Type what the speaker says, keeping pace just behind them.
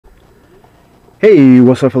Hey,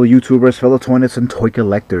 what's up fellow YouTubers, fellow toynets, and toy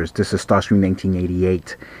collectors? This is Starstream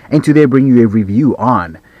 1988, and today I bring you a review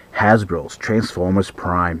on Hasbro's Transformers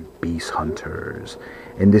Prime Beast Hunters.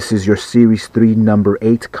 And this is your Series 3 number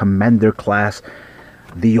 8 Commander Class,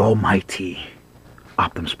 the almighty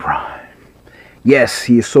Optimus Prime. Yes,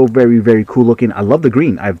 he is so very cool looking. I love the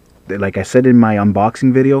green. Like I said in my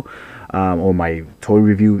unboxing video, or my toy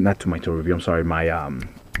review, not to my toy review, I'm sorry, my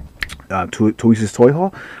Toys' Toy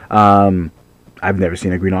Haul. I've never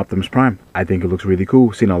seen a green Optimus Prime. I think it looks really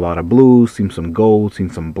cool. Seen a lot of blue, seen some gold, seen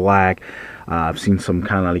some black. I've seen some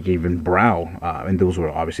kind of like even brown, and those were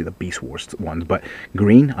obviously the Beast Wars ones. But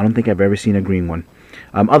green, I don't think I've ever seen a green one,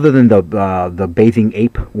 other than the Bathing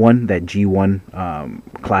Ape one, that G1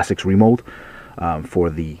 Classics remold for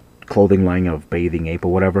the clothing line of Bathing Ape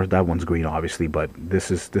or whatever. That one's green, obviously, but this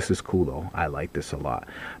is cool though. I like this a lot.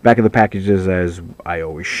 Back of the packages, as I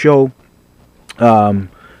always show.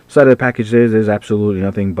 Side of the package there's absolutely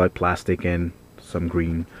nothing but plastic and some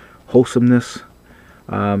green wholesomeness.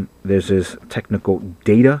 There's his technical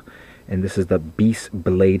data, and this is the Beast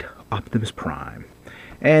Blade Optimus Prime.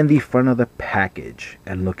 And the front of the package,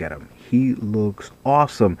 and look at him. He looks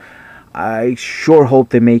awesome. I sure hope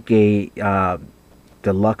they make a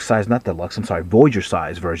deluxe size, not deluxe, I'm sorry, Voyager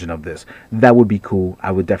size version of this. That would be cool.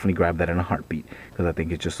 I would definitely grab that in a heartbeat, because I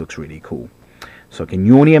think it just looks really cool. So can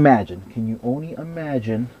you only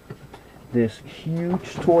imagine this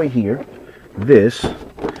huge toy here, this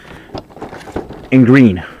in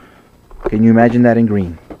green? Can you imagine that in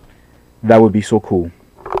green? That would be so cool.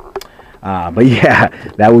 But yeah,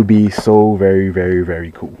 that would be so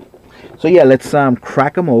very cool. So yeah, let's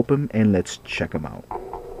crack them open and let's check them out.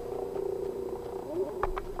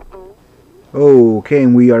 Okay,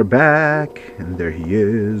 and we are back, and there he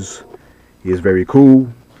is. He is very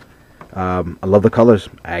cool. I love the colors.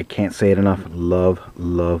 I can't say it enough. Love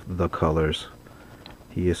the colors.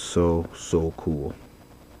 He is so cool.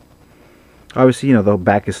 Obviously, you know, the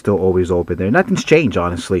back is still always open there. Nothing's changed,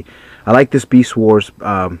 honestly. I like this Beast Wars.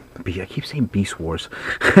 I keep saying Beast Wars.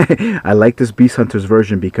 I like this Beast Hunters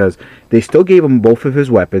version because they still gave him both of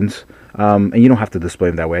his weapons. And you don't have to display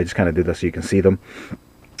them that way. I just kind of did that so you can see them.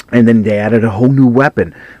 And then they added a whole new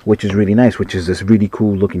weapon, which is really nice, which is this really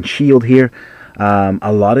cool looking shield here.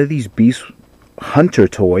 A lot of these Beast Hunter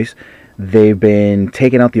toys, they've been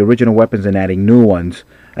taking out the original weapons and adding new ones.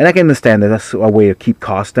 And I can understand that that's a way to keep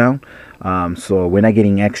costs down. So we're not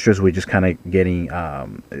getting extras, we're just kind of getting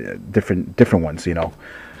different ones, you know.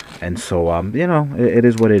 And so, you know, it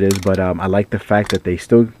is what it is. But I like the fact that they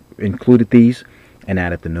still included these and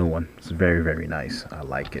added the new one. It's very nice. I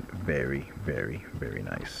like it. Very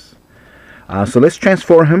nice. So let's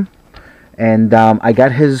transform him. And I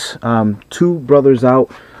got his two brothers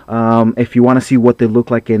out. If you want to see what they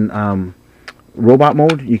look like in robot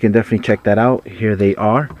mode, you can definitely check that out. Here they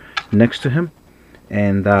are next to him.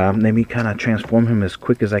 And let me kind of transform him as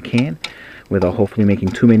quick as I can without hopefully making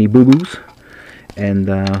too many boo-boos. And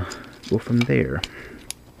go from there.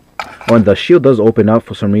 Oh, and the shield does open up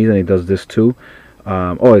for some reason. It does this too.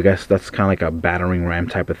 Oh, I guess that's kind of like a battering ram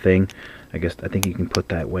type of thing. I think you can put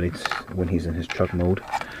that when he's in his truck mode.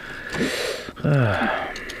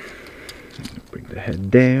 Bring the head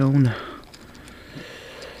down.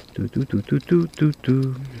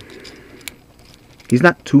 He's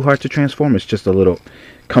not too hard to transform. It's just a little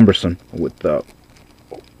cumbersome with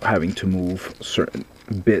having to move certain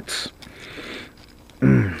bits.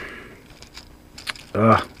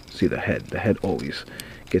 See the head. The head always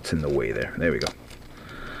gets in the way there. There we go.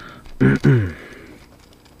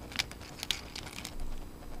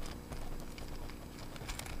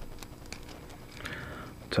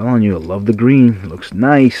 Telling you, I love the green. It looks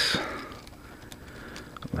nice. I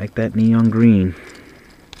like that neon green.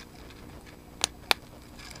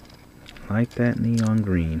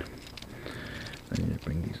 Let me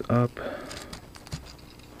bring these up.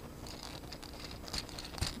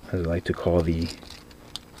 As I like to call the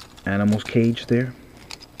animal's cage there.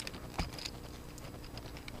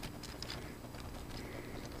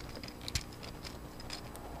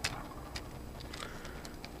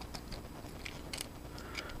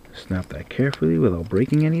 Snap that carefully without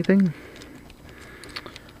breaking anything.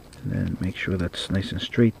 And then make sure that's nice and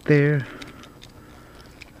straight there.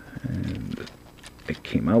 And it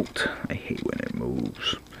came out. I hate when it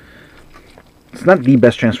moves. It's not the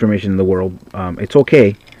best transformation in the world. It's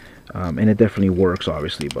okay. And it definitely works,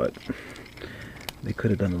 obviously, but they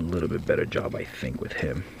could have done a little bit better job, I think, with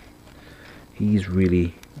him. He's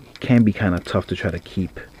really can be kind of tough to try to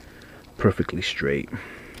keep perfectly straight.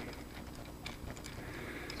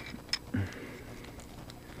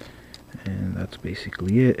 And that's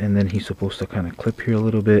basically it. And then he's supposed to kind of clip here a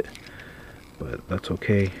little bit. but that's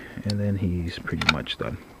okay. And then he's pretty much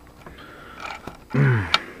done.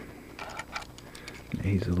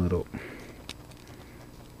 He's a little,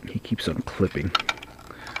 he keeps on clipping,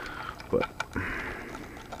 but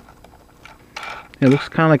it looks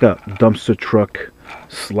kind of like a dumpster truck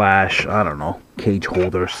slash, I don't know, cage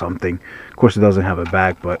holder or something. Of course it doesn't have a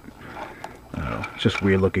back, but I don't know, it's just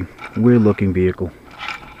weird looking vehicle.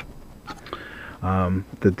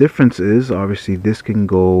 The difference is obviously this can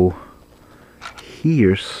go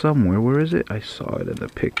here somewhere. Where is it? I saw it in the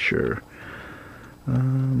picture.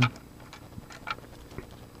 Come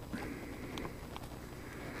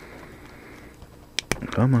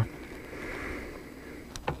on.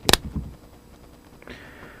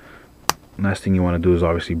 Last thing you want to do is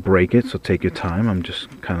obviously break it, so take your time. I'm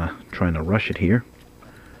just kind of trying to rush it here.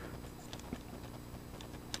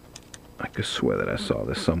 I could swear that I saw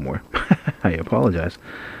this somewhere. I apologize.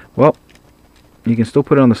 Well, you can still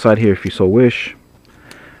put it on the side here if you so wish.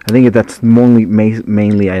 I think that's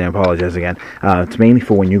mainly, I apologize again, it's mainly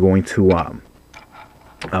for when you're going to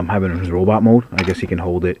have it in his robot mode. I guess he can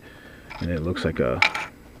hold it, and it looks like a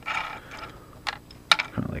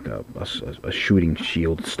kind of like a shooting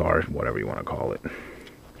shield star, whatever you want to call it.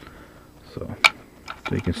 So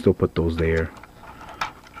you can still put those there.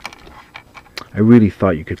 I really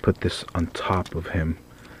thought you could put this on top of him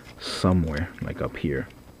somewhere, like up here.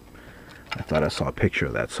 I thought I saw a picture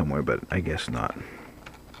of that somewhere, but I guess not.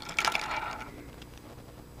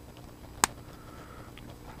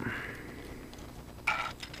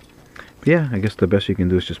 Yeah, I guess the best you can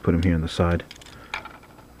do is just put him here on the side,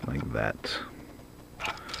 like that.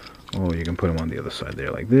 Or you can put him on the other side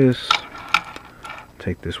there, like this.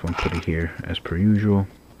 Take this one, put it here as per usual.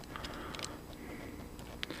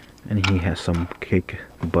 And he has some kick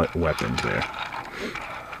butt weapons there.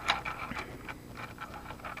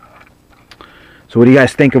 So what do you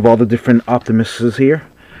guys think of all the different Optimuses here?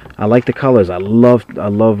 I like the colors. I love I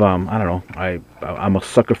don't know, I'm a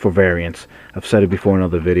sucker for variants. I've said it before in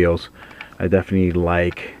other videos. I definitely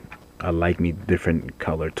like me different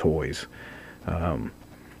color toys.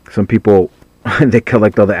 Some people they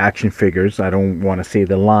collect other action figures. I don't want to say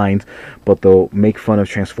the lines, but they'll make fun of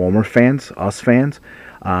Transformer fans, us fans.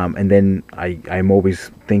 And then I'm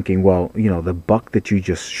always thinking, well, you know, the buck that you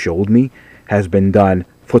just showed me has been done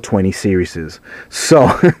for 20 series. So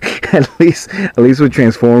at least with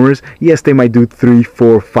Transformers, yes, they might do 3,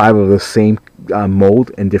 4, 5 of the same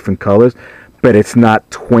mold in different colors, but it's not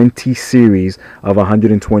 20 series of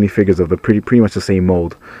 120 figures of the pretty much the same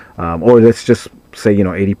mold. Or let's just say, you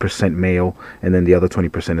know, 80% male, and then the other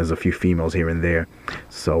 20% is a few females here and there.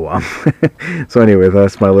 So so anyway,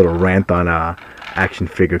 that's my little rant on action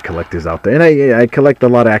figure collectors out there. And I collect a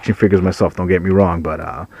lot of action figures myself, don't get me wrong,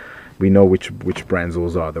 but we know which brands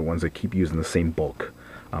those are, the ones that keep using the same buck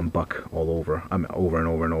all over. I mean, over and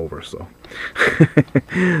over and over. So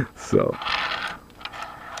so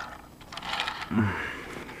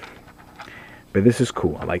but this is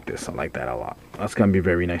cool. I like this. I like that a lot. That's gonna be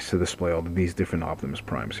very nice to display all of these different Optimus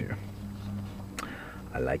Primes here.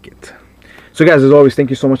 I like it. So guys, as always, thank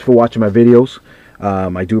you so much for watching my videos.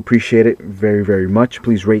 I do appreciate it very, very much.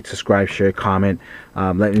 Please rate, subscribe, share, comment.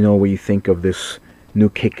 Let me know what you think of this new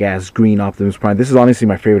kick-ass green Optimus Prime. This is honestly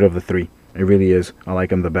my favorite of the three. It really is. I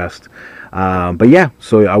like him the best. But yeah,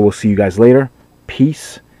 so I will see you guys later.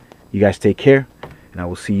 Peace. You guys take care, and I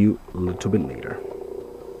will see you a little bit later.